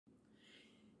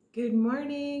Good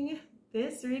morning.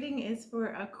 This reading is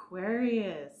for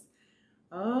Aquarius.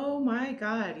 Oh my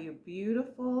God, you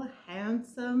beautiful,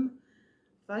 handsome,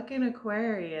 fucking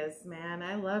Aquarius, man.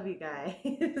 I love you guys.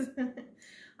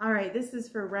 All right, this is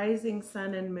for rising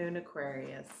sun and moon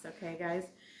Aquarius. Okay, guys,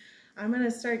 I'm going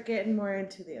to start getting more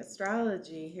into the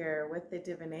astrology here with the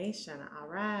divination. All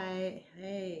right.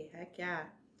 Hey, heck yeah.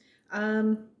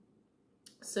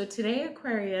 So today,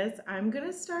 Aquarius, I'm going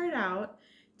to start out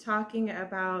talking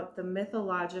about the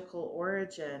mythological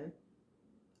origin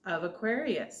of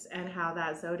Aquarius and how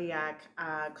that zodiac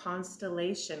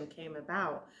constellation came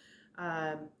about.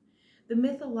 The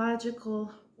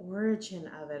mythological origin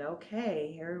of it.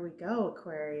 Okay, here we go,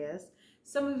 Aquarius.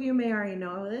 Some of you may already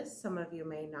know this, some of you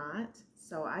may not.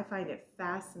 So I find it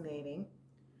fascinating.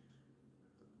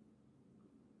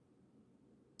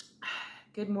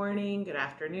 Good morning, good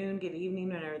afternoon, good evening,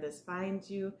 whenever this finds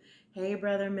you. Hey,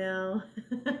 Brother Mill,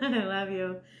 I love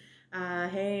you.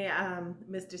 Hey,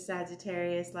 Mr.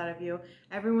 Sagittarius, a lot of you.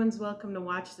 Everyone's welcome to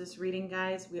watch this reading,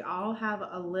 guys. We all have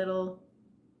a little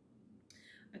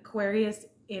Aquarius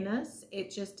in us.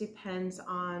 It just depends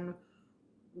on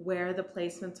where the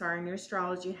placements are in your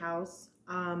astrology house.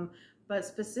 But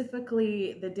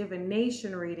specifically, the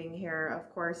divination reading here,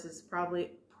 of course, is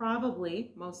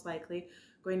probably, most likely,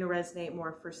 going to resonate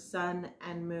more for sun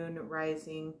and moon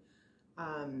rising,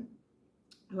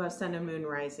 who have sun and moon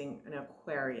rising in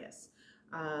Aquarius.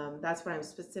 That's what I'm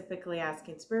specifically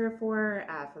asking Spirit for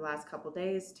the last couple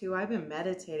days too. I've been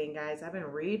meditating, guys. I've been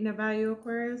reading about you,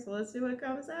 Aquarius. So let's see what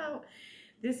comes out.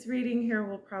 This reading here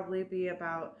will probably be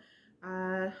about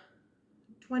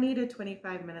 20 to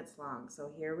 25 minutes long.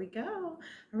 So here we go.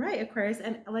 All right, Aquarius.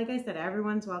 And like I said,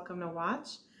 everyone's welcome to watch.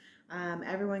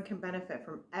 Everyone can benefit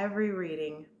from every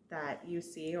reading that you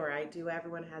see or I do.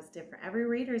 Everyone has different, every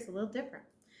reader is a little different.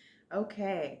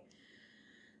 Okay,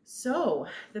 so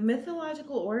the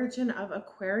mythological origin of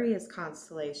Aquarius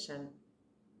constellation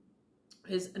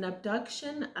is an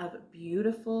abduction of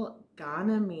beautiful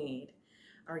Ganymede,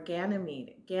 or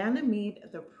Ganymede,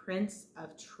 the prince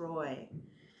of Troy.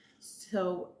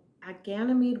 So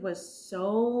Ganymede was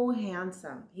so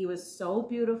handsome. He was so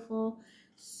beautiful,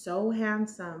 so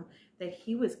handsome that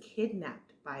he was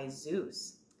kidnapped by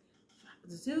Zeus.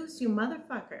 Zeus, you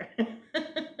motherfucker.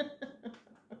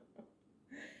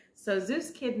 So Zeus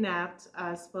kidnapped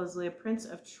supposedly a prince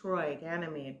of Troy,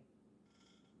 Ganymede.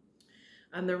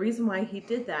 And the reason why he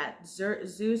did that,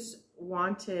 Zeus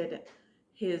wanted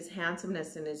his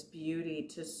handsomeness and his beauty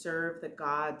to serve the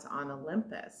gods on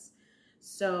Olympus.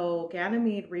 So Zeus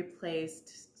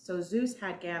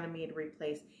had Ganymede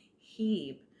replace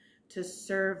Hebe to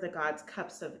serve the gods'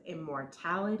 cups of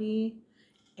immortality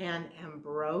and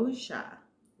ambrosia.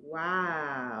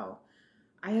 Wow.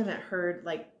 I haven't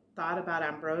thought about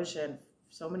ambrosia in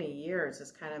so many years. It's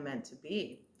kind of meant to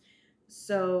be.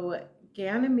 So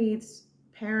Ganymede's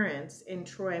parents in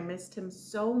Troy missed him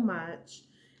so much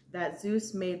that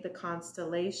Zeus made the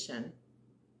constellation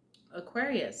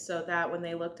Aquarius so that when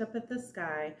they looked up at the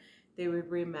sky, they would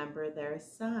remember their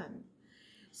son.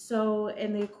 So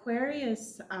in the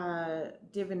Aquarius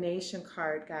divination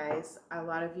card, guys, a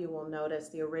lot of you will notice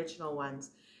the original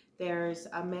ones. There's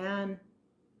a man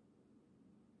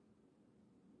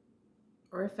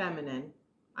or a feminine.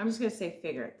 I'm just going to say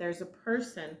figure. There's a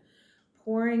person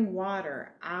pouring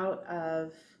water out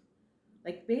of,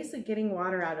 basically getting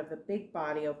water out of the big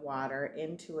body of water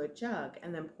into a jug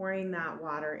and then pouring that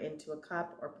water into a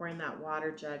cup or pouring that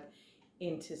water jug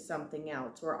into something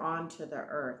else or onto the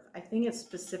earth. I think it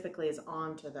specifically is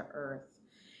onto the earth.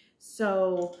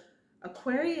 So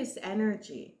Aquarius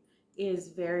energy is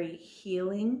very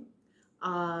healing.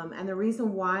 And the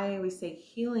reason why we say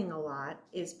healing a lot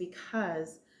is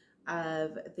because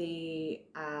of the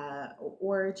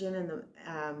origin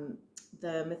and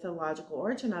the mythological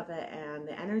origin of it, and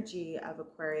the energy of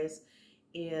Aquarius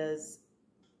is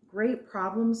great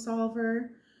problem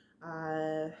solver,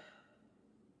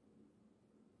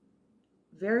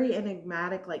 very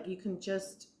enigmatic. Like you can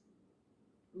just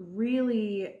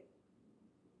really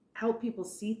help people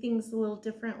see things a little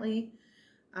differently.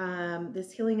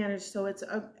 This healing energy, so it's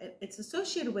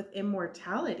associated with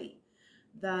immortality.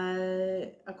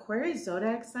 The Aquarius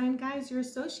zodiac sign, guys, you're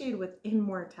associated with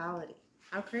immortality.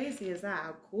 How crazy is that?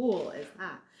 How cool is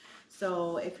that?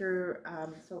 So if you're,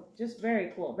 so just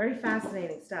very cool, very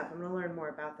fascinating stuff. I'm gonna learn more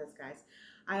about this, guys.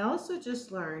 I also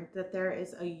just learned that there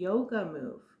is a yoga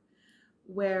move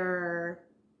where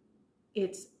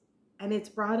it's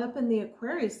brought up in the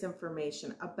Aquarius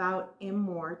information about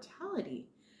immortality.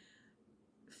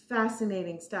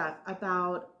 Fascinating stuff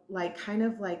about kind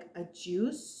of like a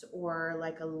juice or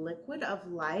like a liquid of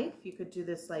life. You could do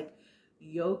this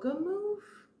yoga move.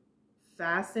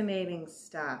 Fascinating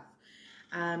stuff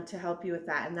to help you with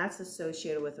that. And that's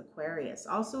associated with Aquarius.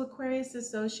 Also, Aquarius is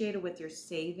associated with your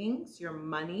savings, your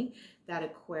money, that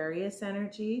Aquarius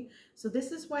energy. So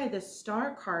this is why the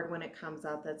star card, when it comes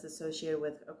out, that's associated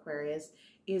with Aquarius,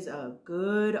 is a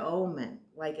good omen.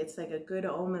 Like, it's like a good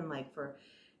omen, like for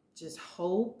just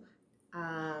hope.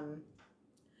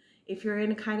 If you're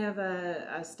in kind of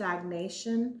a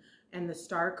stagnation and the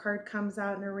star card comes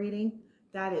out in a reading,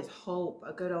 that is hope,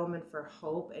 a good omen for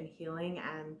hope and healing.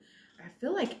 And I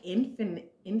feel like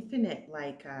infinite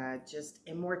like just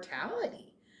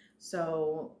immortality.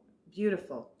 So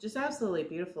beautiful, just absolutely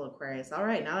beautiful, Aquarius. All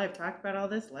right, now that I've talked about all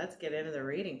this, let's get into the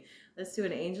reading. Let's do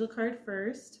an angel card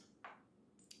first.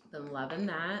 Been loving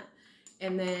that.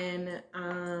 And then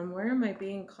where am I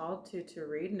being called to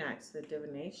read next? The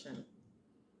divination.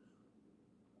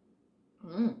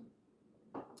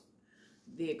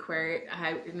 The Aquarius.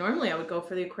 Normally I would go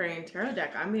for the Aquarian Tarot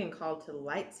deck. I'm being called to the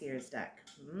Light Seers deck.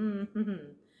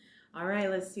 All right,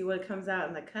 let's see what comes out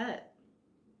in the cut.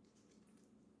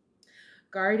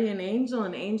 Guardian Angel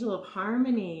and Angel of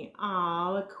Harmony.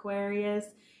 Oh, Aquarius.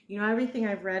 You know, everything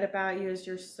I've read about you is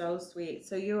you're so sweet.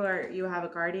 So you have a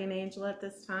guardian angel at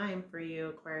this time for you,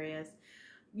 Aquarius.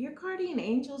 Your guardian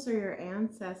angels are your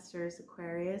ancestors,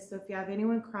 Aquarius. So if you have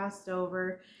anyone crossed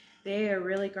over, they are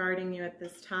really guarding you at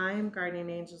this time. Guardian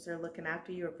angels are looking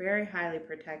after you. You're very highly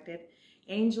protected.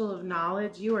 Angel of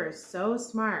knowledge, you are so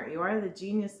smart. You are the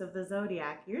genius of the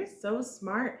zodiac. You're so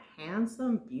smart,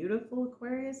 handsome, beautiful,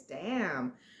 Aquarius.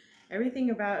 Damn.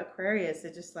 Everything about Aquarius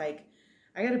is just like,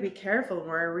 I got to be careful. The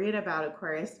more I read about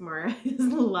Aquarius, the more I just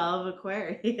love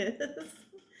Aquarius.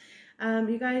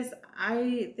 You guys,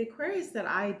 the Aquarius that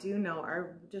I do know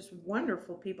are just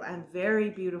wonderful people and very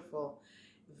beautiful.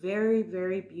 Very,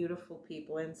 very beautiful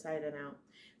people inside and out.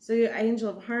 So your Angel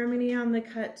of Harmony on the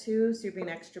cut too. So you're being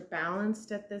extra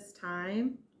balanced at this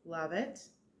time. Love it.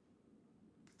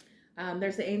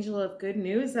 There's the Angel of Good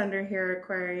News under here,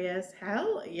 Aquarius.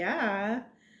 Hell yeah.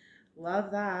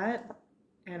 Love that.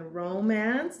 And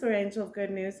romance. The Angel of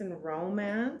Good News and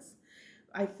romance.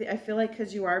 I feel like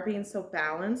because you are being so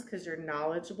balanced, because you're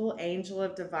knowledgeable. Angel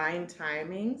of Divine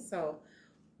Timing. So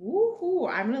woohoo,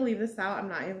 I'm going to leave this out. I'm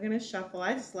not even going to shuffle.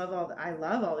 I just love I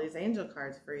love all these angel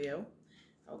cards for you.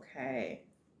 Okay.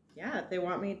 Yeah, they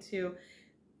want me to.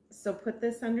 So put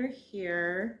this under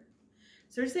here.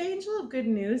 So there's the Angel of Good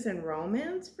News and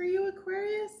romance for you,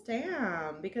 Aquarius.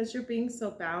 Damn, because you're being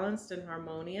so balanced and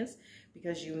harmonious,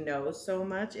 because you know so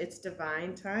much. It's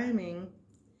divine timing.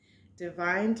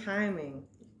 Divine timing.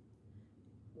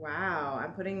 Wow,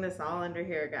 I'm putting this all under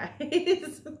here,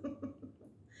 guys.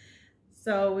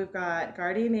 So we've got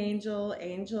Guardian Angel,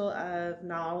 Angel of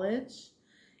Knowledge,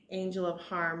 Angel of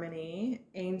Harmony,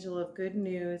 Angel of Good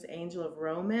News, Angel of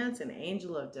Romance, and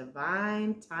Angel of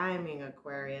Divine Timing,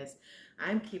 Aquarius.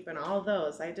 I'm keeping all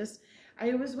those.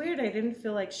 It was weird. I didn't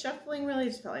feel like shuffling really. I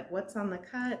just felt like what's on the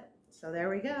cut. So there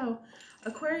we go.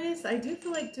 Aquarius, I do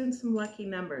feel like doing some lucky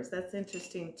numbers. That's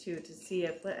interesting too, to see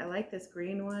if, I like this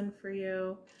green one for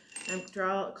you. I'm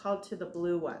called to the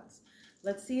blue ones.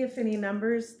 Let's see if any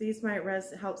numbers, these might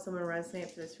help someone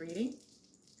resonate for this reading.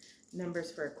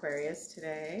 Numbers for Aquarius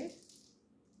today.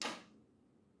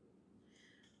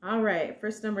 All right,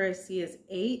 first number I see is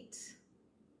 8,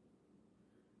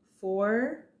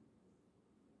 4,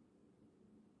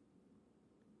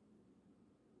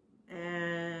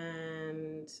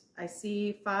 and I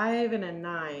see 5 and a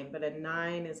 9, but a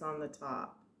 9 is on the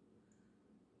top.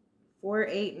 4,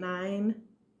 8, 9,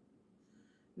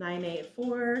 9, 8,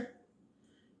 4.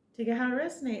 Take it how it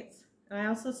resonates. And I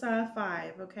also saw a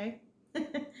 5, okay?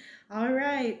 All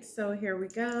right, so here we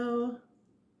go.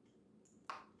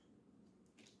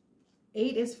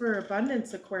 8 is for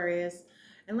abundance, Aquarius.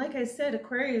 And like I said,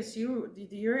 Aquarius,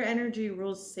 your energy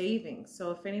rules savings.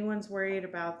 So if anyone's worried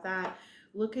about that,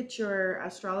 look at your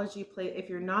astrology plate. If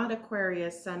you're not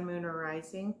Aquarius, sun, moon, or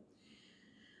rising,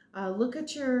 look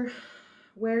at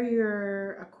where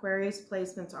your Aquarius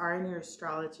placements are in your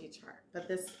astrology chart.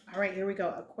 But all right, here we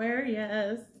go.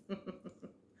 Aquarius.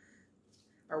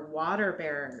 Are water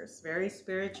bearers, very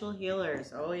spiritual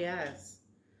healers. Oh, yes.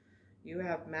 You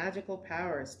have magical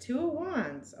powers. 2 of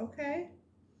Wands. Okay.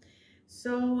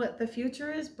 So the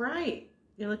future is bright.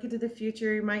 You look into the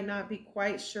future, you might not be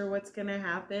quite sure what's going to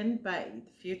happen, but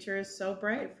the future is so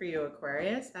bright for you,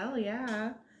 Aquarius. Hell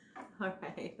yeah. All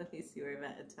right, let me see where I'm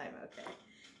at in time. Okay.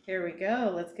 Here we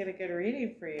go. Let's get a good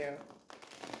reading for you.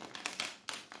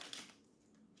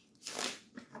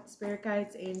 Spirit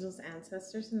guides, angels,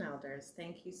 ancestors, and elders,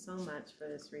 thank you so much for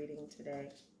this reading today.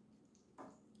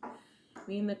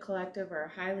 Me and the collective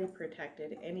are highly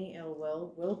protected. Any ill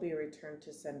will be returned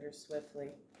to sender swiftly.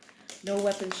 No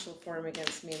weapon shall form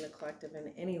against me and the collective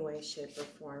in any way, shape, or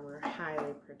form. We're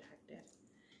highly protected.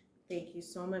 Thank you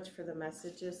so much for the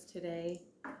messages today.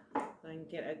 I can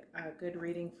get a good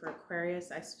reading for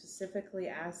Aquarius. I specifically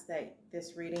asked that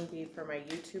this reading be for my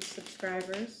YouTube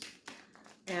subscribers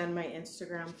and my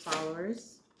Instagram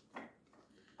followers.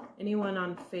 Anyone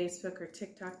on Facebook or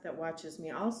TikTok that watches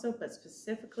me also, but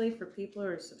specifically for people who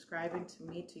are subscribing to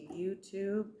me to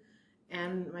YouTube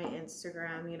and my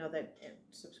Instagram, you know, that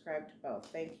subscribe to both.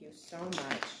 Thank you so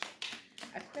much.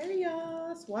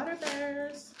 Aquarius, water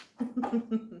bears.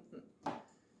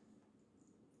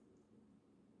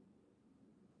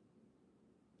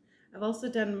 I've also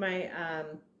done my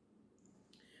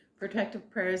protective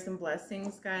prayers and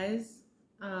blessings, guys,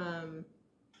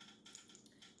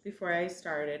 before I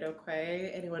started,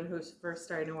 okay? Anyone who's first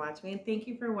starting to watch me. And thank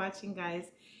you for watching,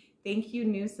 guys. Thank you,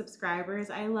 new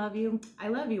subscribers. I love you. I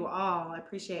love you all. I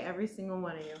appreciate every single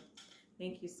one of you.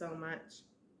 Thank you so much.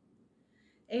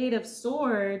 8 of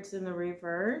Swords in the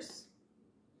reverse.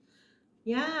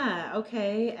 Yeah,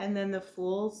 okay. And then the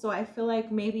Fool. So I feel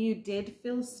like maybe you did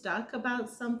feel stuck about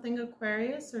something,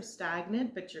 Aquarius, or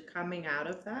stagnant, but you're coming out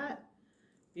of that.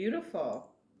 Beautiful.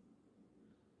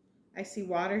 I see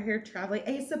water here, traveling.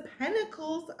 Ace of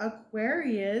Pentacles,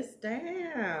 Aquarius.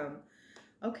 Damn.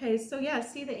 Okay, so yeah,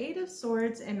 see the 8 of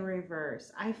Swords in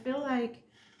reverse. I feel like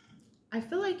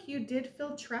you did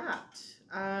feel trapped,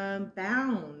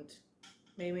 bound,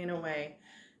 maybe in a way.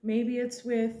 Maybe it's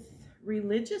with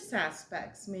religious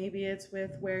aspects. Maybe it's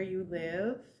with where you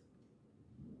live.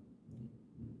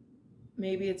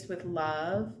 Maybe it's with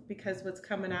love, because what's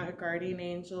coming out, a guardian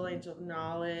angel, angel of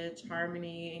knowledge,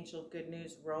 harmony, angel of good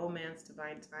news, romance,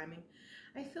 divine timing.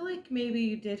 I feel like maybe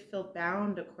you did feel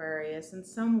bound, Aquarius, in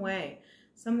some way.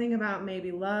 Something about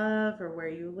maybe love or where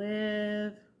you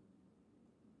live.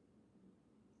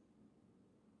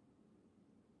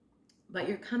 But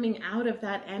you're coming out of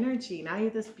that energy. Now you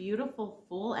have this beautiful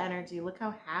Fool energy. Look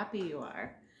how happy you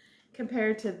are.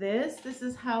 Compared to this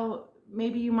is how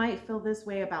maybe you might feel this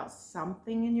way about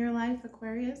something in your life,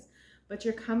 Aquarius, but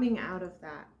you're coming out of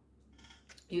that.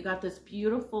 You got this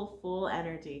beautiful Fool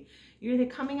energy. You're either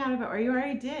coming out of it or you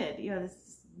already did. You know,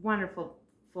 this wonderful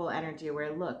Fool energy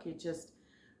where, look, you just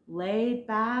laid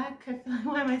back. I feel like,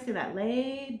 why am I saying that?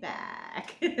 Laid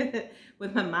back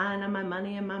with my mind on my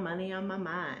money and my money on my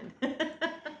mind.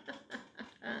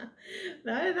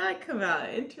 How did that come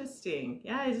out? Interesting.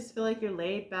 Yeah, I just feel like you're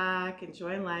laid back,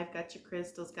 enjoying life, got your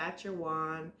crystals, got your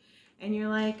wand, and you're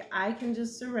like, I can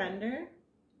just surrender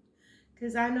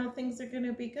because I know things are going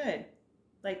to be good.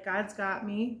 Like, God's got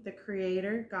me, the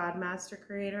creator, God, master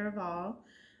creator of all.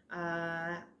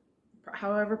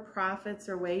 However prophets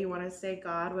or way you want to say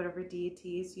God, whatever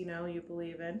deities, you know, you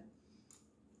believe in.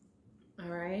 All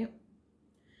right.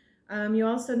 You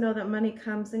also know that money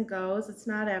comes and goes. It's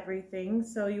not everything.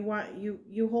 So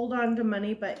you hold on to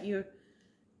money, but you're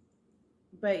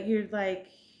like,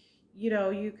 you know,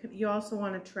 you also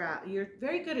want to travel. You're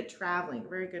very good at traveling.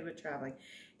 Very good with traveling.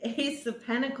 Ace of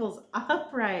Pentacles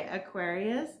upright,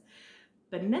 Aquarius.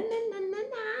 But no.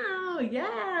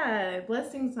 Yeah,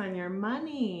 blessings on your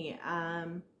money.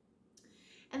 And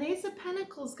the Ace of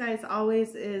Pentacles, guys,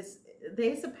 always is, the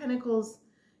Ace of Pentacles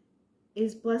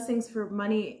is blessings for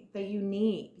money that you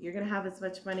need. You're going to have as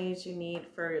much money as you need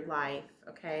for life,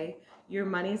 okay? Your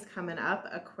money's coming up,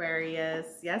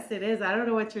 Aquarius. Yes, it is. I don't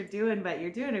know what you're doing, but you're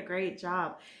doing a great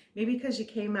job. Maybe because you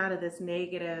came out of this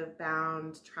negative,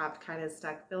 bound, trapped, kind of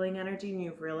stuck feeling energy, and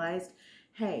you've realized,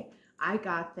 hey, I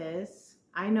got this.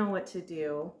 I know what to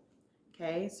do.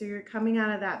 Okay, so you're coming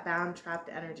out of that bound, trapped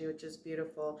energy, which is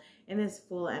beautiful, in this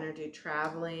Fool energy,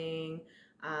 traveling,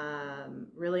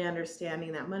 really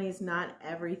understanding that money's not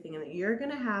everything and that you're going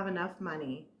to have enough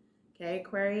money, okay,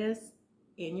 Aquarius,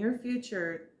 in your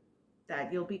future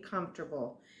that you'll be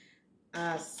comfortable.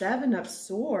 7 of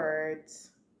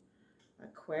Swords,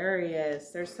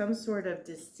 Aquarius, there's some sort of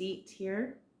deceit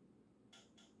here,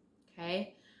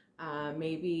 okay,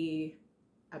 maybe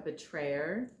a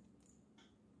betrayer.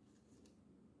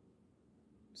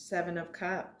 7 of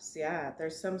Cups, yeah,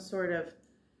 there's some sort of,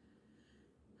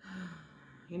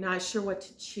 you're not sure what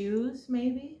to choose,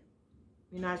 maybe.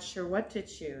 You're not sure what to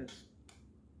choose.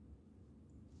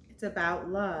 It's about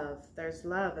love. There's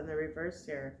love in the reverse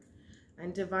here.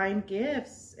 And divine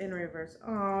gifts in reverse.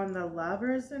 Oh, and the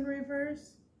Lovers in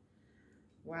reverse.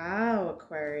 Wow,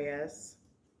 Aquarius.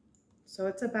 So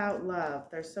it's about love.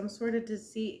 There's some sort of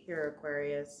deceit here,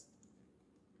 Aquarius.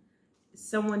 Is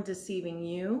someone deceiving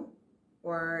you?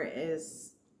 Or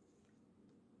is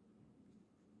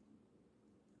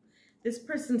This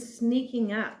person's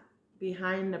sneaking up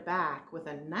behind the back with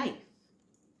a knife.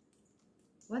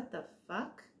 What the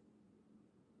fuck?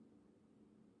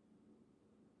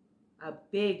 A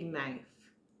big knife.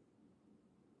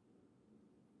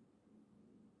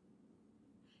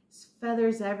 His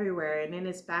feathers everywhere and in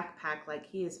his backpack like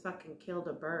he has fucking killed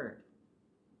a bird.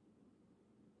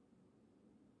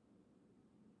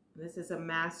 This is a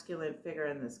masculine figure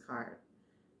in this card.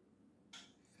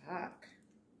 Fuck.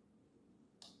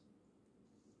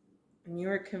 And you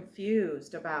were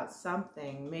confused about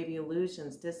something, maybe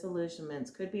illusions,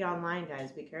 disillusionments. Could be online,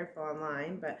 guys. Be careful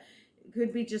online, but it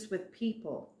could be just with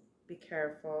people. Be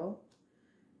careful.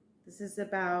 This is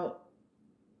about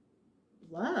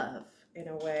love in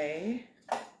a way.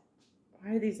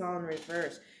 Why are these all in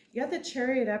reverse? You got the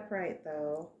Chariot upright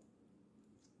though.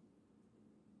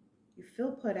 You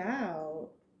feel put out.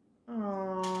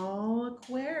 Oh,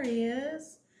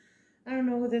 Aquarius. I don't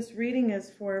know who this reading is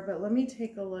for, but let me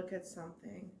take a look at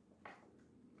something.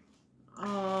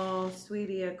 Oh,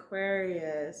 sweetie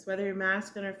Aquarius. Whether you're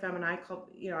masculine or feminine, I'm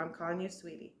calling you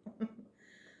sweetie.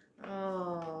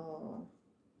 Oh.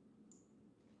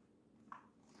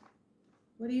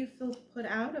 What do you feel put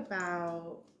out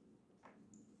about?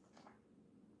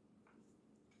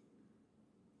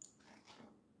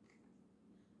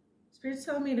 Spirit's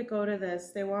telling me to go to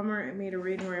this. They want me to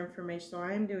read more information, so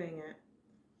I'm doing it.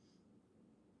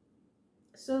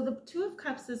 So the Two of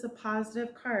Cups is a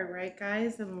positive card, right,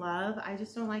 guys? In love. I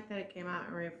just don't like that it came out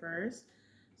in reverse.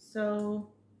 So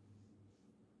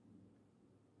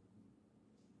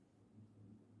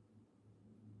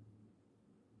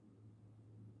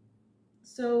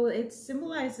it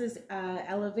symbolizes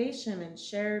elevation and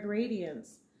shared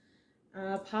radiance,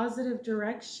 positive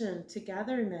direction,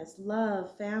 togetherness,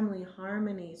 love, family,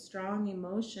 harmony, strong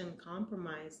emotion,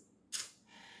 compromise.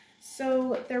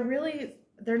 So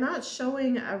they're not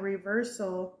showing a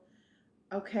reversal,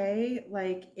 okay,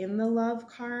 like in the love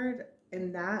card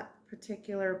in that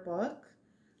particular book.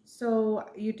 So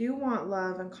you do want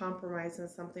love and compromise in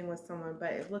something with someone,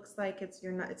 but it looks like it's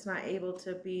not able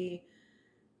to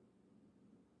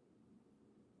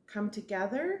come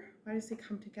together. Why do you say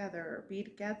come together or be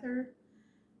together?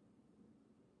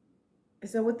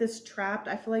 Is that what this trapped?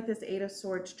 I feel like this Eight of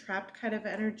Swords trapped kind of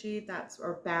energy,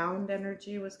 or bound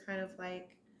energy was kind of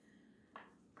like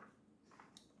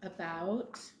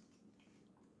about.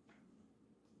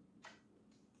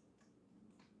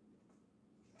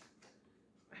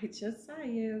 I just saw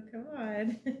you. Come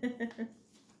on.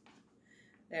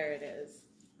 There it is.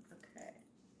 Okay.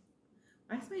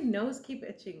 Why does my nose keep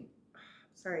itching?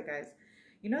 Sorry, guys.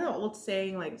 You know the old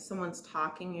saying, like, someone's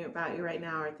talking about you right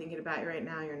now or thinking about you right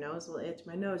now, your nose will itch?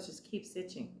 My nose just keeps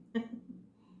itching.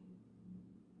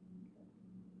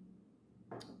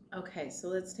 Okay, so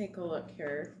let's take a look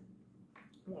here.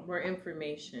 More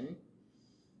information.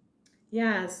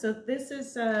 Yeah, so this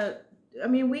is, I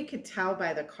mean, we could tell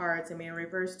by the cards. I mean,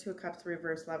 reverse Two of Cups,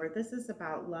 reverse Lover. This is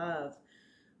about love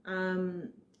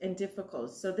and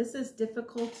difficulty. So this is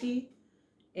difficulty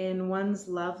in one's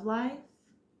love life.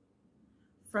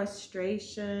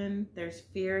 Frustration, there's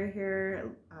fear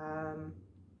here.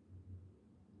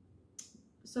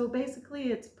 So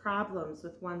basically it's problems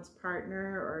with one's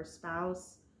partner or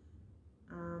spouse.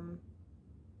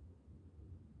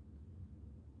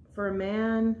 For a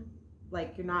man,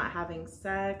 like you're not having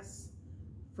sex.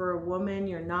 For a woman,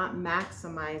 you're not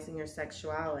maximizing your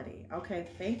sexuality. Okay,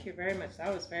 thank you very much.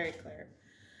 That was very clear.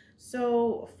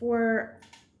 So for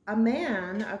a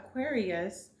man,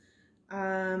 Aquarius,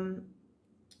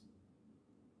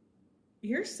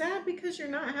 you're sad because you're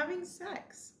not having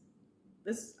sex.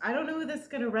 I don't know who this is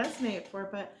going to resonate for,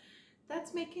 but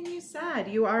that's making you sad.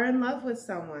 You are in love with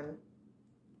someone.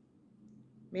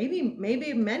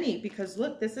 Maybe many, because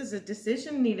look, this is a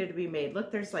decision needed to be made.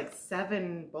 Look, there's like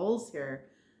 7 bowls here.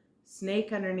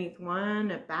 Snake underneath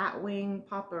one, a bat wing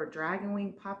or dragon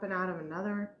wing popping out of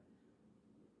another.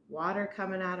 Water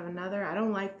coming out of another. I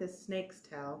don't like this snake's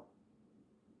tail.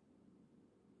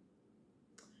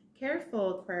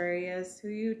 Careful, Aquarius, who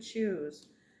you choose.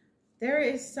 There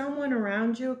is someone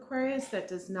around you, Aquarius, that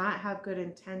does not have good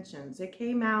intentions. It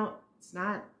came out, it's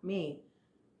not me.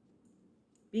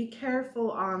 Be careful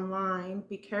online.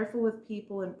 Be careful with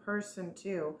people in person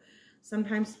too.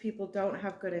 Sometimes people don't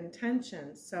have good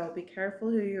intentions. So be careful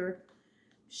who you're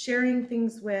sharing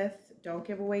things with. Don't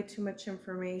give away too much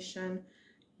information.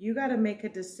 You got to make a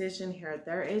decision here.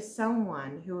 There is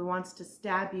someone who wants to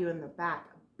stab you in the back.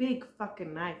 A big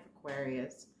fucking knife,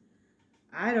 Aquarius.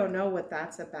 I don't know what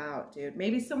that's about, dude.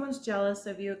 Maybe someone's jealous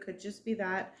of you. It could just be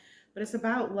that. But it's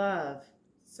about love.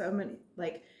 So many,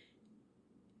 like,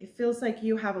 It feels like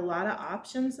you have a lot of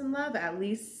options in love, at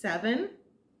least 7.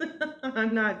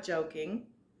 I'm not joking.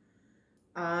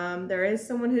 There is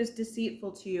someone who's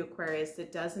deceitful to you, Aquarius,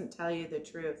 that doesn't tell you the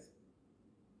truth.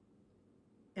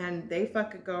 And they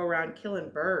fucking go around killing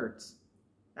birds.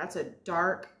 That's a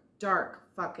dark, dark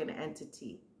fucking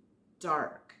entity.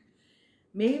 Dark.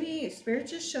 Maybe Spirit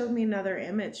just showed me another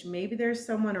image. Maybe there's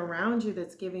someone around you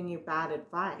that's giving you bad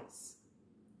advice,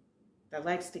 that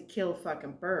likes to kill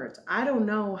fucking birds. I don't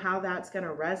know how that's going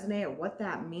to resonate or what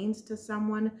that means to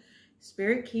someone.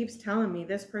 Spirit keeps telling me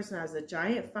this person has a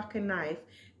giant fucking knife.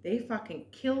 They fucking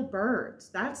kill birds.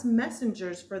 That's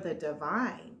messengers for the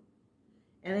divine.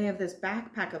 And they have this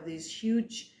backpack of these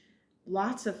huge,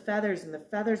 lots of feathers, and the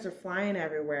feathers are flying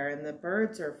everywhere, and the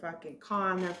birds are fucking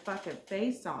cawing their fucking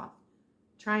face off,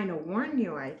 trying to warn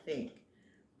you, I think.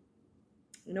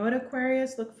 You know what,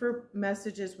 Aquarius? Look for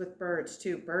messages with birds,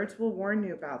 too. Birds will warn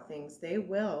you about things. They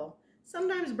will.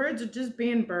 Sometimes birds are just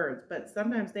being birds, but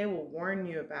sometimes they will warn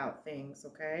you about things,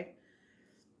 okay?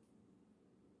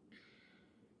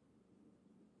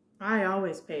 I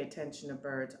always pay attention to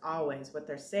birds, always. What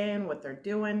they're saying, what they're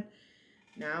doing.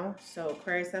 Now, so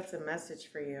Aquarius, that's a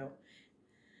message for you.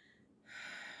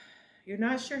 You're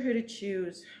not sure who to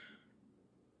choose.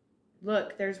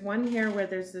 Look, there's one here where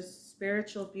there's this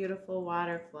spiritual, beautiful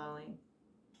water flowing.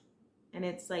 And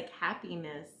it's like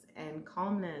happiness and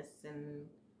calmness, and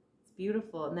it's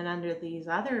beautiful. And then under these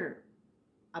other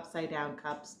upside down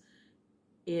cups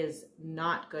is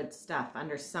not good stuff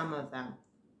under some of them.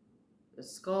 The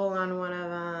skull on one of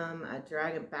them, a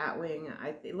dragon bat wing.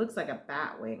 It looks like a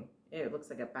bat wing. It looks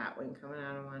like a bat wing coming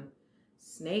out of one.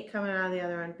 Snake coming out of the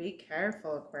other one. Be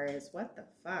careful, Aquarius. What the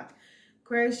fuck?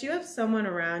 Aquarius, you have someone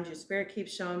around you. Spirit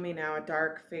keeps showing me now a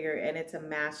dark figure, and it's a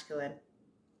masculine.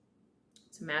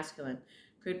 It's a masculine.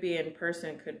 Could be in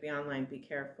person, could be online. Be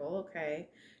careful, okay?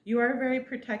 You are very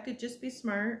protected. Just be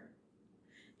smart.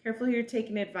 Careful who you're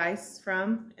taking advice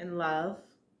from and love.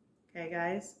 Okay,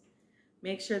 guys?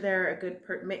 Make sure they're a good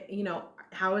you know,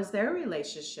 how is their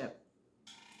relationship?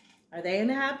 Are they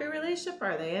in a happy relationship?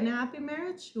 Are they in a happy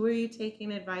marriage? Who are you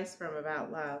taking advice from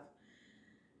about love?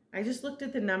 I just looked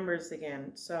at the numbers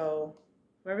again. So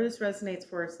whoever this resonates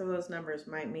for, some of those numbers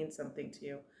might mean something to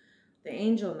you. The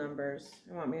angel numbers,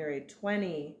 I want me to read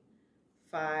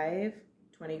 25,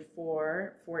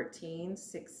 24, 14,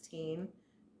 16,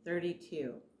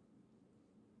 32.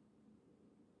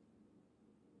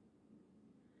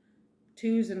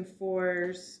 2s and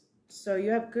 4s. So you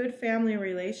have good family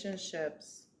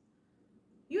relationships.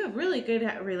 You have really good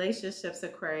relationships,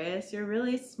 Aquarius. You're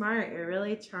really smart. You're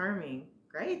really charming.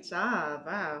 Great job.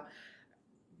 Wow.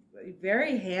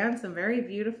 Very handsome, very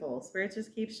beautiful. Spirit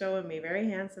just keeps showing me very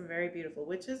handsome, very beautiful,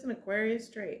 which is an Aquarius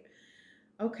trait.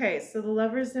 Okay, so the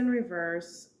Lover's in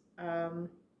reverse.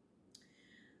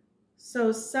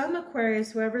 So some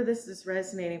Aquarius, whoever this is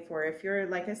resonating for, if you're,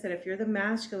 like I said, if you're the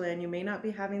masculine, you may not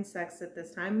be having sex at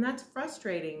this time, and that's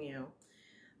frustrating you.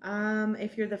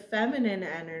 If you're the feminine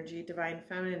energy, divine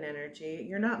feminine energy,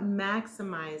 you're not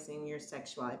maximizing your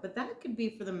sexuality, but that could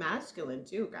be for the masculine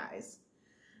too, guys.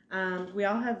 We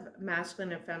all have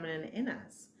masculine and feminine in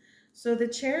us. So the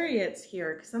Chariot's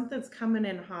here, something's coming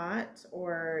in hot,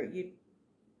 or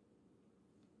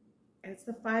it's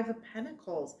the 5 of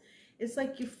Pentacles. It's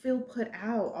like you feel put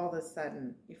out all of a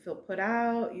sudden. You feel put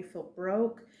out, you feel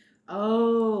broke.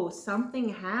 Oh, something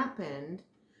happened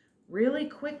really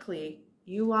quickly.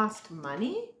 You lost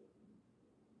money?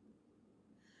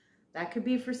 That could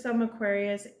be for some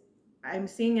Aquarius. I'm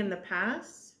seeing in the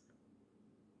past,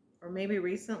 or maybe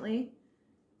recently.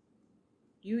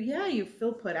 You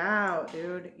feel put out,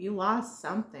 dude. You lost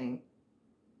something.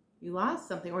 You lost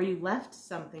something, or you left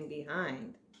something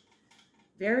behind.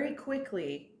 Very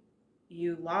quickly,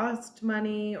 you lost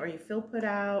money, or you feel put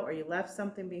out, or you left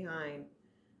something behind.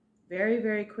 Very,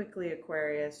 very quickly,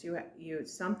 Aquarius. You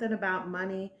something about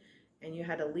money, and you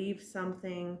had to leave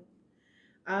something.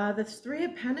 The 3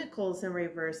 of Pentacles in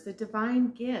reverse, the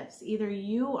divine gifts. Either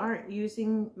you aren't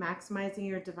maximizing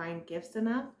your divine gifts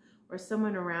enough, or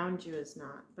someone around you is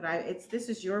not. But this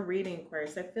is your reading,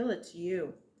 Aquarius. I feel it's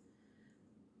you.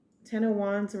 10 of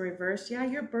Wands in reverse. Yeah,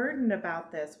 you're burdened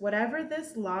about this. Whatever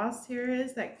this loss here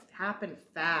is, that happened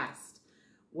fast.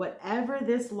 Whatever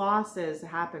this loss is,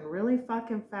 happened really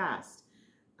fucking fast.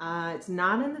 It's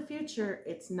not in the future.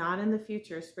 It's not in the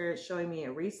future. Spirit's showing me it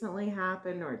recently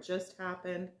happened, or it just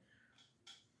happened.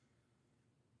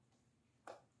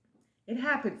 It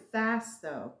happened fast,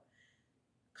 though.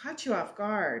 Caught you off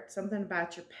guard. Something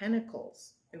about your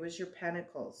pentacles. It was your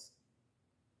pentacles.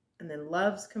 And then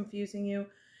love's confusing you.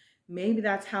 Maybe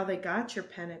that's how they got your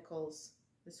pentacles.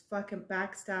 This fucking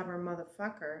backstabber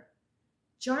motherfucker.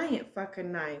 Giant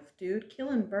fucking knife, dude.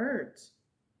 Killing birds.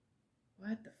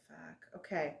 What the fuck?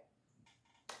 Okay.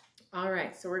 All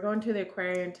right. So we're going to the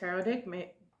Aquarian Tarot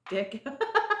Dick.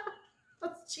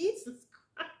 Oh, Jesus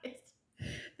Christ.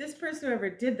 This person whoever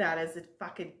did that is a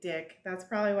fucking dick. That's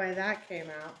probably why that came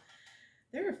out.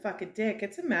 They're a fucking dick.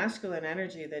 It's a masculine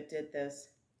energy that did this.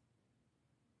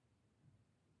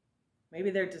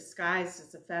 Maybe they're disguised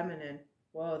as a feminine.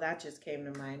 Whoa, that just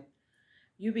came to mind.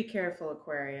 You be careful,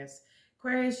 Aquarius.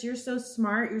 Aquarius, you're so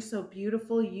smart. You're so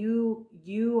beautiful.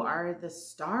 You are the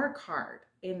star card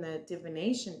in the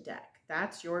divination deck.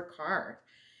 That's your card.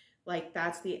 Like,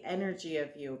 that's the energy of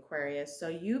you, Aquarius. So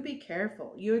you be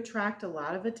careful. You attract a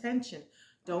lot of attention.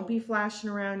 Don't be flashing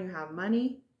around. You have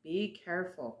money. Be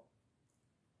careful.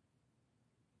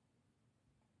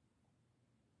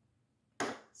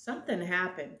 Something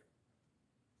happened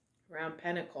around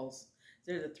Pentacles.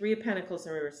 There's the 3 of Pentacles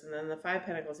in reverse, and then the 5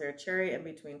 Pentacles. There, a Chariot in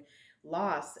between.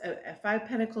 Loss. 5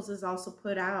 Pentacles is also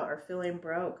put out or feeling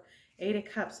broke. 8 of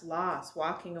Cups, loss,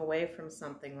 walking away from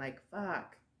something. Like,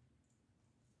 fuck.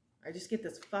 I just get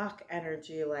this fuck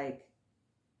energy, like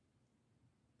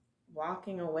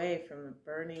walking away from the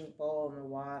burning bowl in the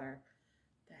water.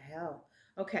 The hell?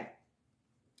 Okay.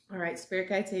 All right, Spirit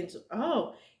Guides, Angels.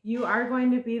 Oh, you are going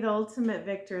to be the ultimate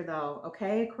victor, though.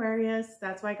 Okay, Aquarius?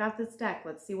 That's why I got this deck.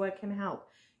 Let's see what can help.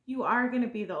 You are going to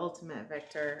be the ultimate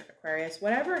victor, Aquarius.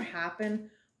 Whatever happened,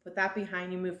 put that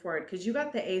behind you, move forward. Because you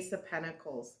got the Ace of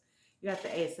Pentacles. You got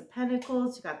the Ace of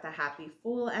Pentacles. You got the Happy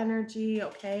Fool energy,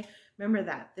 okay? Remember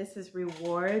that. This is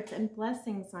rewards and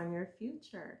blessings on your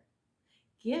future.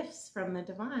 Gifts from the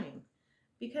divine.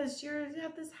 Because you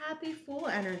have this Happy Fool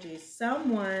energy.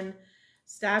 Someone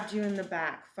stabbed you in the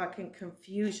back. Fucking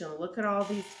confusion. Look at all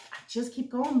these. I just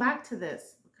keep going back to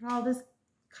this. Look at all this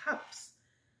cups.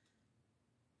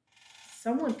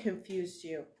 Someone confused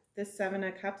you. This 7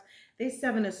 of Cups. This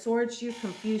 7 of Swords, you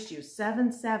confused you.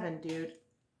 7-7, dude.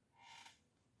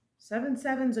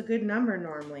 7-7's a good number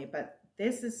normally, but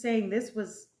this is saying it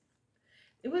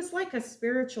was like a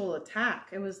spiritual attack.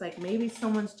 It was like maybe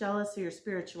someone's jealous of your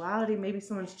spirituality. Maybe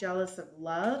someone's jealous of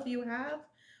love you have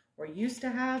or used to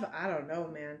have. I don't know,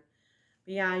 man.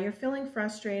 But yeah, you're feeling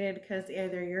frustrated because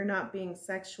either you're not being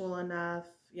sexual enough.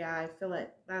 Yeah, I feel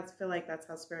like that's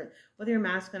how spirit, whether you're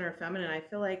masculine or feminine, I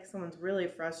feel like someone's really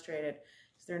frustrated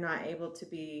because they're not able to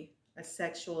be as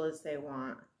sexual as they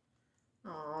want.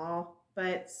 Aww.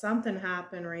 But something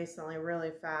happened recently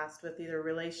really fast with either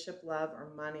relationship, love,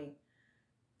 or money.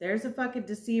 There's a fucking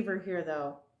deceiver here,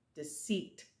 though.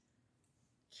 Deceit.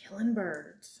 Killing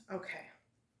birds. Okay.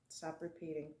 Stop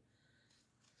repeating.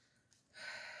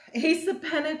 Ace of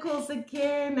Pentacles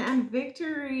again and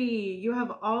victory. You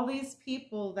have all these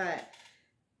people that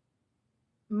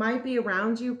might be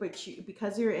around you, but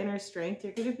because of your inner strength,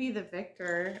 you're going to be the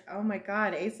victor. Oh my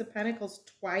God. Ace of Pentacles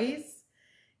twice.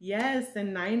 Yes,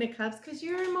 and 9 of Cups, because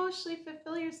you emotionally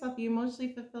fulfill yourself. You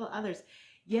emotionally fulfill others.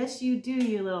 Yes, you do,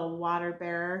 you little water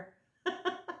bearer.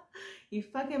 You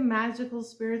fucking magical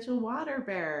spiritual water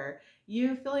bearer.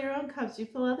 You fill your own cups. You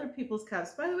fill other people's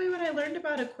cups. By the way, what I learned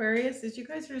about Aquarius is you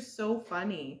guys are so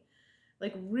funny.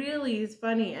 Like, really is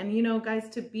funny. And, you know, guys,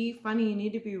 to be funny, you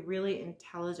need to be really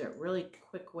intelligent, really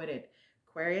quick-witted.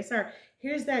 Aquarius are.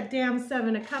 Here's that damn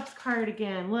 7 of Cups card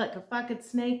again. Look, a fucking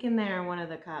snake in there in one of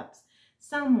the cups.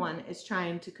 Someone is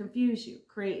trying to confuse you,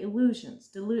 create illusions,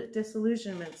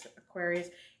 disillusionments, Aquarius.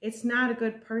 It's not a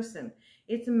good person.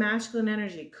 It's a masculine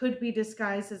energy. Could be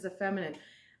disguised as a feminine.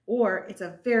 Or it's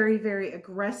a very, very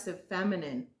aggressive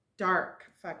feminine. Dark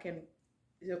fucking,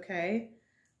 okay?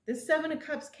 This 7 of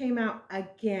Cups came out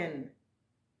again.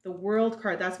 The World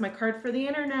card. That's my card for the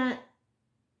internet.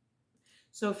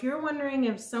 So if you're wondering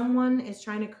if someone is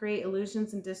trying to create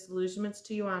illusions and disillusionments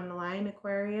to you online,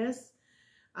 Aquarius,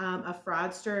 a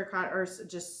fraudster or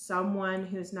just someone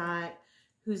who's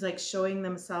like showing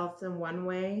themselves in one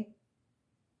way,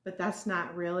 but that's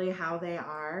not really how they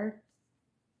are.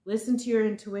 Listen to your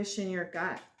intuition, your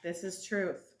gut. This is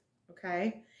truth,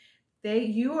 okay?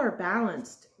 You are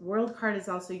balanced. World card is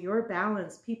also you're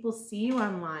balanced. People see you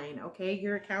online, okay?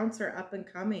 Your accounts are up and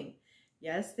coming.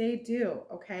 Yes, they do,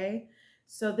 okay?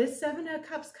 So this 7 of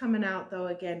Cups coming out, though,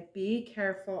 again, be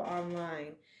careful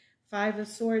online. 5 of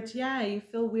Swords, yeah, you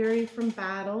feel weary from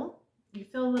battle. You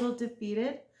feel a little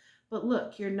defeated. But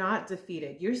look, you're not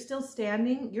defeated. You're still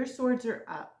standing. Your swords are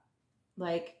up.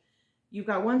 Like, you've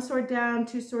got 1 sword down,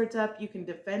 2 swords up. You can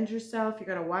defend yourself. You're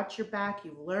going to watch your back.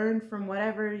 You've learned from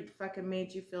whatever fucking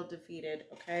made you feel defeated,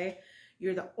 okay?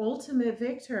 You're the ultimate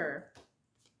victor.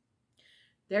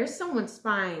 There's someone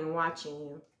spying and watching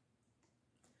you.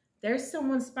 There's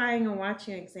someone spying and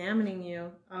watching, examining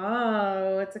you.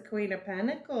 Oh, it's a Queen of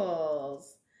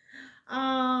Pentacles.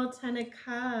 Oh, 10 of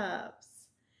Cups.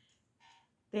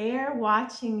 They're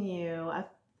watching you. A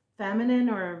feminine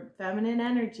or feminine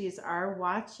energies are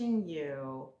watching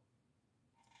you.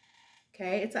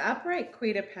 Okay, it's an upright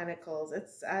Queen of Pentacles.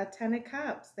 It's 10 of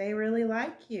Cups. They really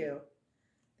like you.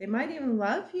 They might even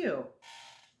love you.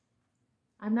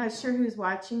 I'm not sure who's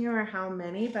watching you or how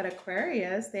many, but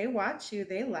Aquarius, they watch you.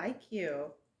 They like you.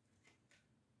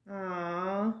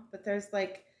 Aww, but there's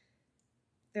like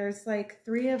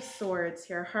 3 of Swords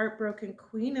here. Heartbroken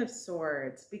Queen of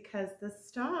Swords because the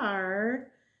Star.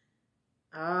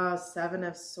 Oh, 7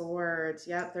 of Swords.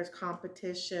 Yep, there's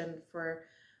competition for,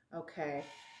 okay.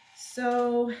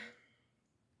 So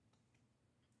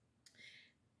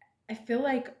I feel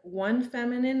like one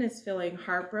feminine is feeling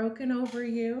heartbroken over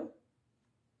you.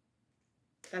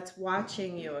 That's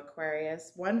watching you,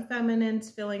 Aquarius. One feminine's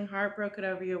feeling heartbroken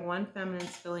over you. One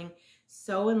feminine's feeling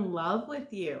so in love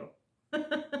with you.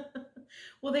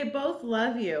 Well, they both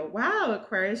love you. Wow,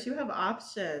 Aquarius, you have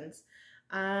options.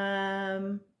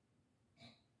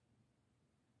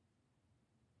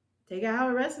 Take it how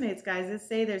it resonates, guys. Let's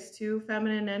say there's 2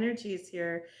 feminine energies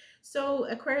here. So,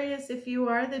 Aquarius, if you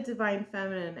are the divine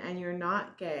feminine and you're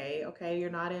not gay, okay, you're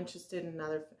not interested in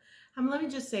another. Let me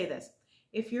just say this.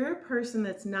 If you're a person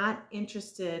that's not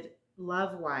interested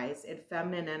love-wise in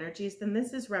feminine energies, then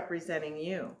this is representing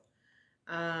you.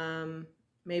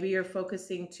 Maybe you're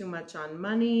focusing too much on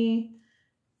money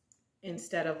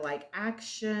instead of like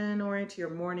action-oriented. You're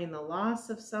mourning the loss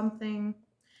of something.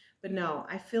 But no,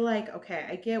 I feel like, okay,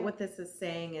 I get what this is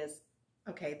saying is,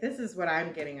 okay, this is what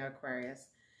I'm getting, Aquarius,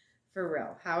 for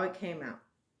real, how it came out.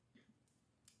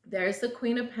 There's the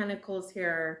Queen of Pentacles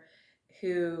here,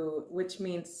 which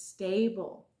means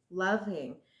stable,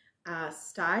 loving,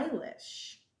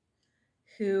 stylish,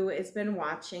 who has been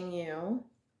watching you.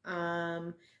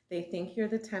 They think you're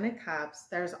the 10 of Cups.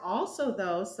 There's also,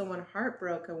 though, someone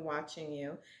heartbroken watching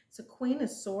you. It's a Queen of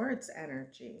Swords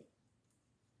energy.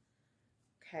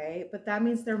 Okay, but that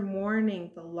means they're mourning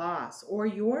the loss, or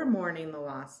you're mourning the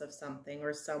loss of something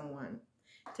or someone.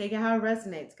 Take it how it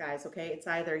resonates, guys, okay? It's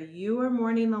either you are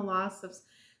mourning the loss of,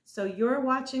 so you're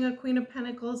watching a Queen of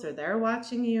Pentacles, or they're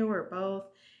watching you, or both.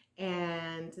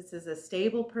 And this is a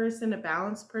stable person, a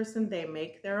balanced person. They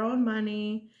make their own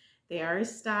money. They are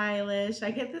stylish.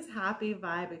 I get this happy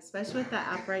vibe, especially with the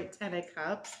upright 10 of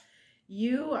Cups.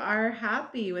 You are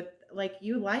happy with, like,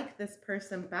 you like this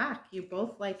person back. You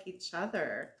both like each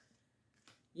other.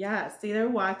 Yeah, see, they're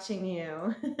watching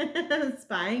you,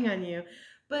 spying on you.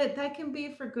 But that can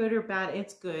be for good or bad.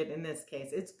 It's good in this case.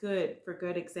 It's good for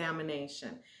good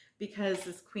examination. Because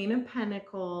this Queen of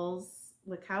Pentacles,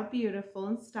 look how beautiful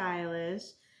and stylish,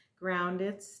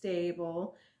 grounded,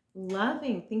 stable,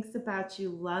 loving, thinks about you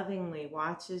lovingly,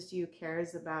 watches you,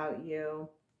 cares about you.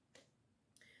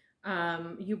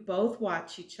 You both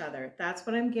watch each other. That's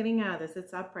what I'm getting out of this.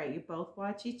 It's upright. You both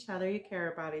watch each other. You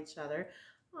care about each other.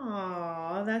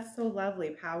 Oh, that's so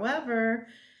lovely. However,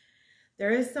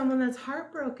 there is someone that's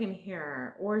heartbroken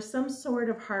here, or some sort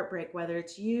of heartbreak, whether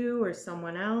it's you or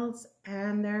someone else.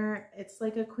 And it's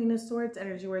like a Queen of Swords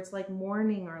energy where it's like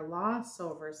mourning or loss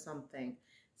over something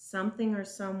or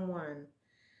someone.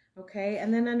 Okay.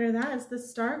 And then under that is the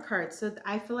Star card. So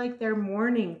I feel like they're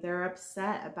mourning. They're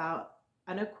upset about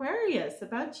an Aquarius,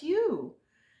 about you.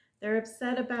 They're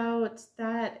upset about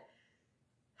that.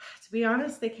 To be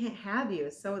honest, they can't have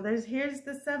you. So here's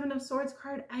the 7 of Swords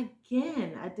card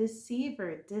again, a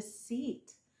deceiver,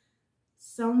 deceit.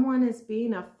 Someone is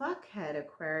being a fuckhead,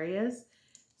 Aquarius.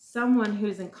 Someone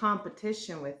who's in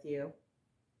competition with you.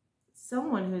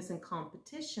 Someone who's in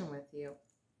competition with you.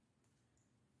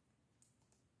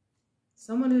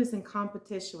 Someone who's in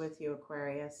competition with you,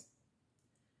 Aquarius.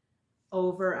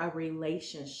 Over a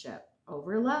relationship,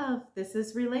 over love. This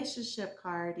is relationship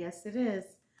card. Yes, it is.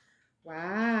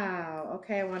 Wow.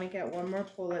 Okay, I want to get one more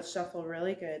pull. Let's shuffle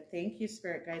really good. Thank you,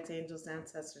 Spirit Guides, Angels,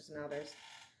 Ancestors, and others.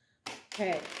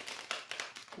 Okay.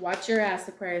 Watch your ass,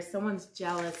 Aquarius. Someone's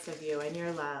jealous of you and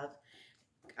your love.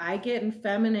 I get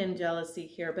feminine jealousy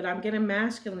here, but I'm getting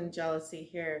masculine jealousy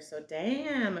here. So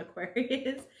damn,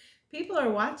 Aquarius. People are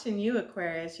watching you,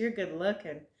 Aquarius. You're good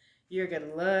looking. You're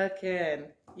good looking.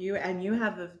 You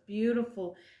have a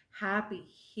beautiful, happy,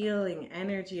 healing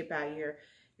energy about you.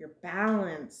 You're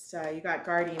balanced. You got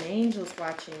guardian angels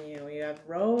watching you. You have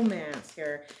romance.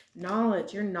 Your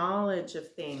knowledge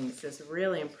of things is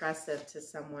really impressive to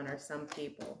someone or some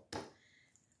people.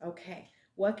 Okay.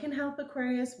 What can help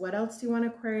Aquarius? What else do you want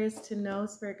Aquarius to know?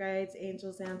 Spirit guides,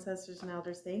 angels, ancestors, and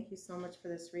elders, thank you so much for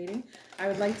this reading. I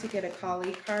would like to get a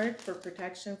Kali card for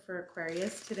protection for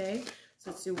Aquarius today. So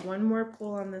let's do one more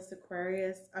pull on this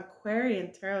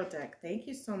Aquarian tarot deck. Thank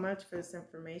you so much for this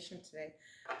information today.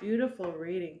 Beautiful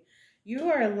reading. You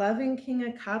are a loving King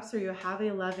of Cups, or you have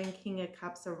a loving King of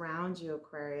Cups around you,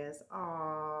 Aquarius.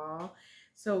 Aww.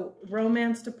 So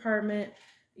romance department,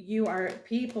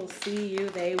 people see you,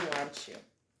 they want you.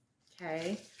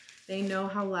 Okay? They know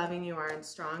how loving you are and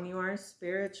strong you are,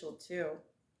 spiritual too.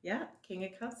 Yeah, King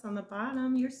of Cups on the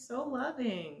bottom. You're so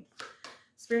loving.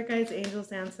 Spirit guides,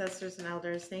 angels, ancestors, and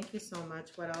elders, thank you so much.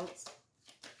 What else?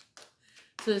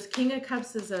 So this King of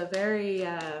Cups is a very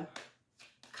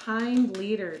kind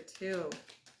leader too.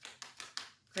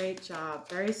 Great job.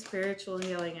 Very spiritual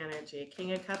healing energy.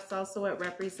 King of Cups also, it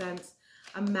represents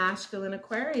a masculine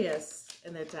Aquarius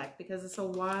in the deck because it's a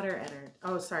water energy.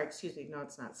 Oh, sorry. Excuse me. No,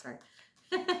 it's not. Sorry.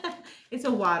 It's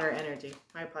a water energy.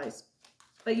 My apologies.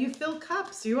 But you fill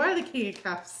cups. You are the King of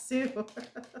Cups too.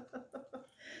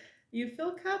 You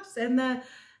fill cups. And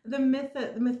the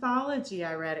mythology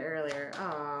I read earlier.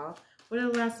 Oh, what are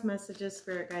the last messages?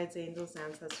 Spirit guides, angels,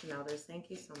 ancestors, and elders. Thank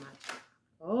you so much.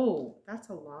 Oh, that's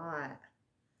a lot.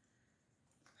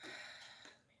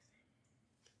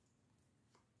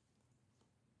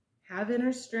 Have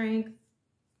inner strength.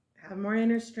 Have more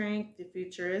inner strength. The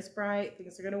future is bright.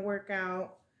 Things are going to work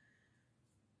out.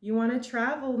 You want to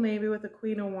travel maybe with a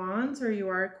Queen of Wands, or you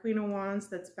are a Queen of Wands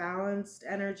that's balanced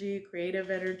energy, creative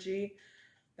energy.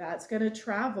 That's going to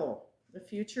travel. The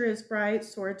future is bright.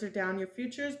 Swords are down. Your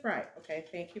future is bright. Okay,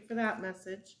 thank you for that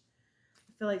message.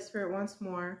 I feel like Spirit wants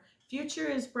more. Future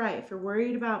is bright. If you're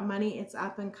worried about money, it's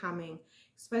up and coming,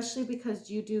 especially because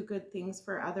you do good things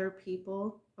for other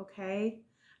people, okay?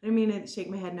 I didn't mean to shake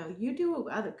my head. No, you do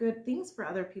other good things for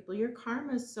other people. Your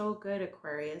karma is so good,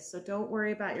 Aquarius. So don't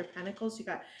worry about your pentacles. You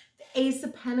got the Ace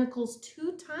of Pentacles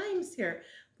 2 times here.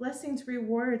 Blessings,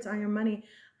 rewards on your money.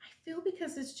 I feel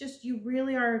because it's just you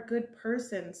really are a good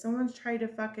person. Someone's tried to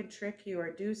fucking trick you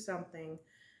or do something.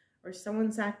 Or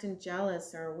someone's acting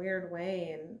jealous or a weird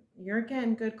way. And you're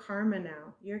getting good karma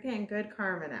now. You're getting good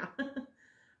karma now.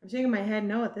 I'm shaking my head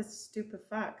no at this stupid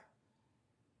fuck.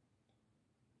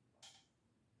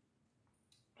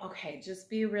 Okay, just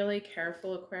be really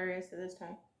careful, Aquarius, at this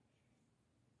time.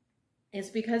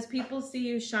 It's because people see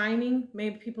you shining.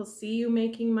 Maybe people see you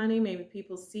making money. Maybe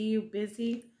people see you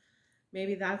busy.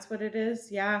 Maybe that's what it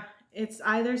is. Yeah, it's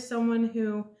either someone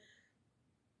who...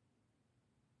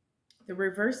 The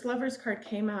reverse lovers card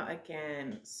came out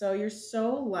again. So you're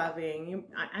so loving.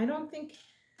 I don't think...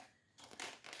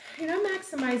 You're not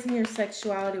maximizing your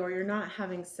sexuality, or you're not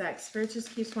having sex. Spirit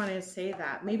just keeps wanting to say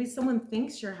that. Maybe someone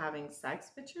thinks you're having sex,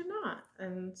 but you're not.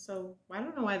 And so I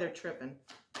don't know why they're tripping.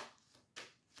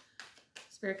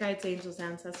 Spirit guides, angels,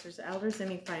 ancestors, elders,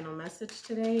 any final message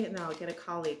today? And then I'll get a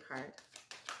Kali card.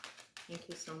 Thank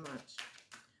you so much.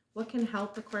 What can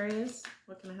help Aquarius?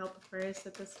 What can help Aquarius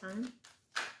at this time?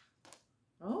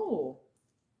 Oh.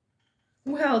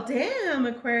 Well, damn,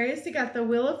 Aquarius, you got the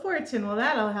Wheel of Fortune. Well,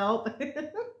 that'll help.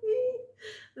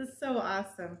 That's so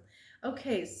awesome.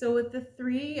 Okay, so with the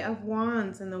 3 of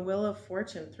Wands and the Wheel of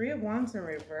Fortune, 3 of Wands in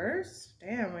reverse?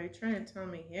 Damn, what are you trying to tell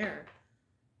me here?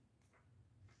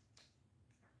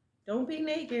 Don't be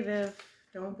negative.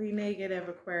 Don't be negative,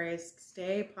 Aquarius.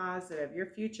 Stay positive. Your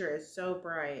future is so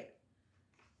bright.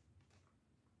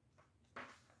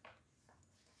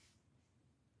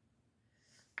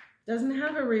 Doesn't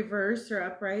have a reverse or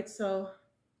upright, so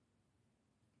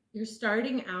you're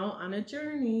starting out on a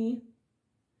journey.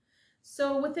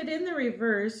 So with it in the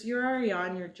reverse, you're already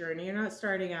on your journey. You're not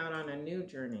starting out on a new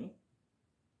journey.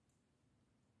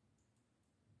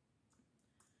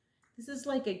 This is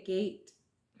like a gate.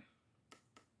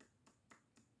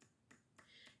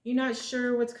 You're not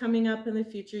sure what's coming up in the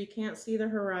future. You can't see the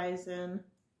horizon.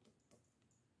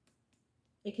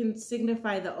 It can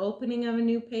signify the opening of a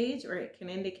new page, or it can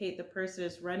indicate the person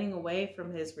is running away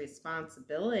from his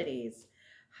responsibilities.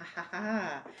 Ha ha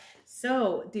ha.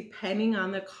 So, depending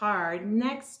on the card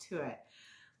next to it,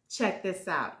 check this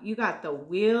out. You got the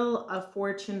Wheel of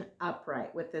Fortune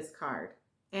upright with this card.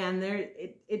 And there,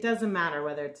 it doesn't matter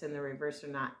whether it's in the reverse or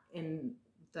not in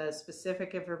the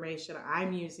specific information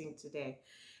I'm using today.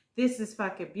 This is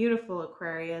fucking beautiful,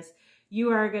 Aquarius.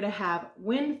 You are going to have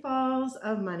windfalls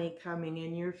of money coming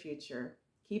in your future.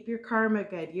 Keep your karma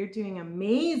good. You're doing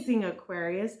amazing,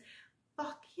 Aquarius.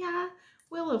 Fuck yeah.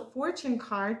 Wheel of Fortune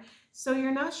card. So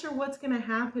you're not sure what's going to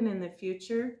happen in the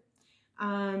future.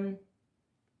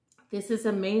 This is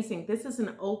amazing. This is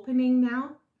an opening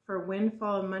now for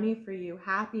windfall of money for you,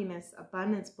 happiness,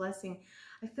 abundance, blessing.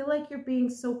 I feel like you're being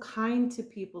so kind to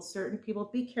people, certain people.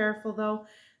 Be careful though.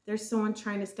 There's someone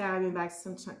trying to stab you back,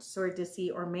 some sort of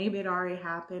deceit, or maybe it already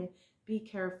happened. Be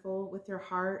careful with your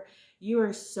heart. You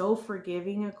are so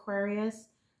forgiving, Aquarius.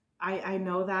 I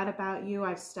know that about you.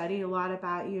 I've studied a lot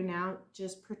about you now.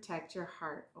 Just protect your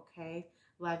heart, okay?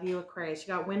 Love you, Aquarius. You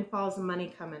got windfalls and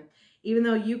money coming. Even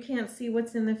though you can't see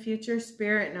what's in the future,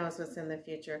 Spirit knows what's in the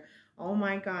future. Oh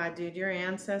my God, dude, your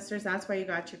ancestors, that's why you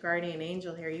got your guardian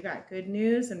angel here. You got good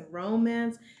news and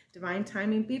romance, divine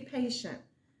timing. Be patient.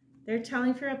 They're telling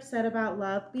if you're upset about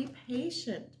love, be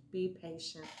patient. Be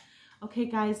patient. Okay,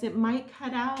 guys, it might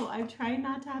cut out. I'm trying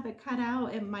not to have it cut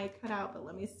out. It might cut out, but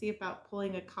let me see about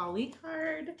pulling a Kali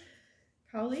card.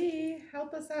 Kali,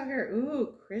 help us out here.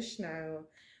 Ooh, Krishna.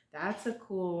 That's a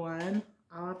cool one.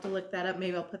 I'll have to look that up.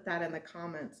 Maybe I'll put that in the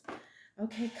comments.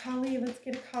 Okay, Kali, let's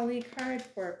get a Kali card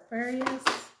for Aquarius.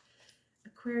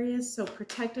 Aquarius, so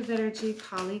protective energy,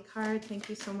 Kali card. Thank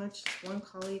you so much. Just one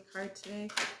Kali card today.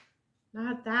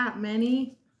 Not that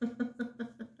many.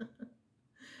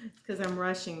 It's because I'm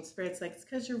rushing. Spirit's like, it's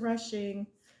because you're rushing.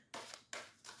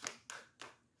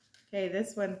 Okay,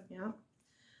 this one, yeah.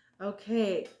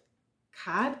 Okay,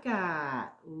 Khadga.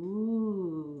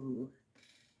 Ooh.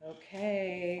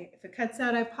 Okay. If it cuts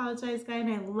out, I apologize, guys.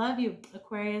 And I love you,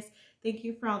 Aquarius. Thank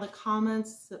you for all the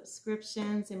comments,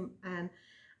 subscriptions, and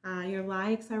your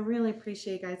likes. I really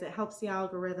appreciate you guys. It helps the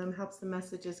algorithm, helps the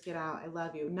messages get out. I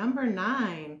love you. Number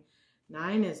 9.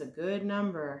 9 is a good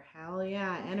number. Hell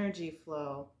yeah. Energy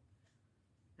flow.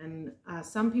 And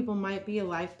some people might be a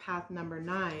life path number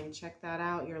 9. Check that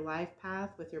out. Your life path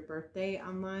with your birthday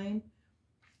online.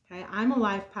 Okay. I'm a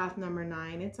life path number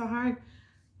 9. It's a hard,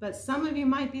 but some of you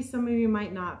might be, some of you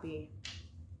might not be.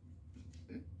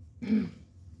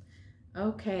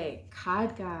 Okay.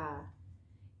 Khadga.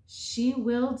 She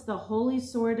wields the holy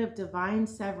sword of divine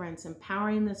severance,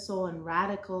 empowering the soul in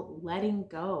radical letting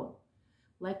go.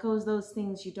 Let go of those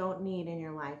things you don't need in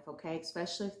your life, okay?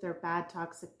 Especially if they're bad,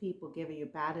 toxic people giving you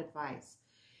bad advice.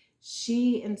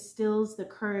 She instills the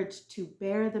courage to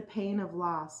bear the pain of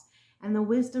loss and the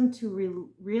wisdom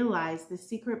to realize the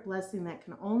secret blessing that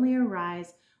can only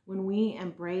arise when we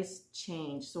embrace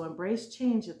change. So embrace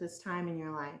change at this time in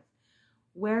your life.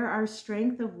 Where our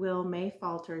strength of will may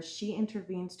falter, she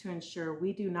intervenes to ensure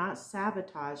we do not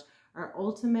sabotage our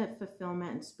ultimate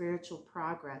fulfillment and spiritual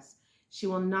progress. She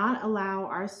will not allow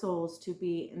our souls to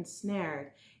be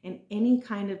ensnared in any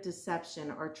kind of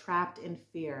deception or trapped in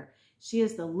fear. She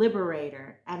is the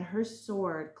liberator, and her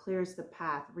sword clears the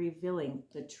path, revealing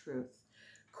the truth.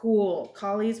 Cool.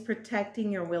 Kali's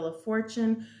protecting your wheel of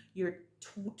fortune, your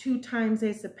 2 times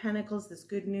Ace of Pentacles, this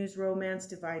good news, romance,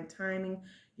 divine timing,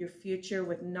 your future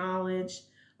with knowledge,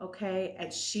 okay?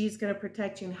 And she's going to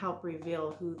protect you and help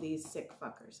reveal who these sick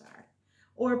fuckers are.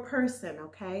 Or person,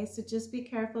 okay? So just be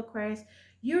careful, Aquarius.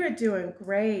 You are doing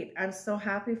great. I'm so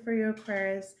happy for you,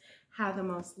 Aquarius. Have the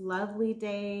most lovely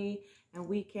day and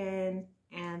weekend.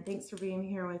 And thanks for being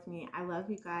here with me. I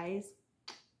love you guys.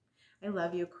 I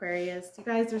love you, Aquarius. You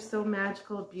guys are so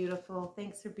magical, beautiful.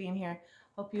 Thanks for being here.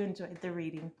 Hope you enjoyed the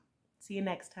reading. See you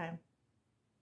next time.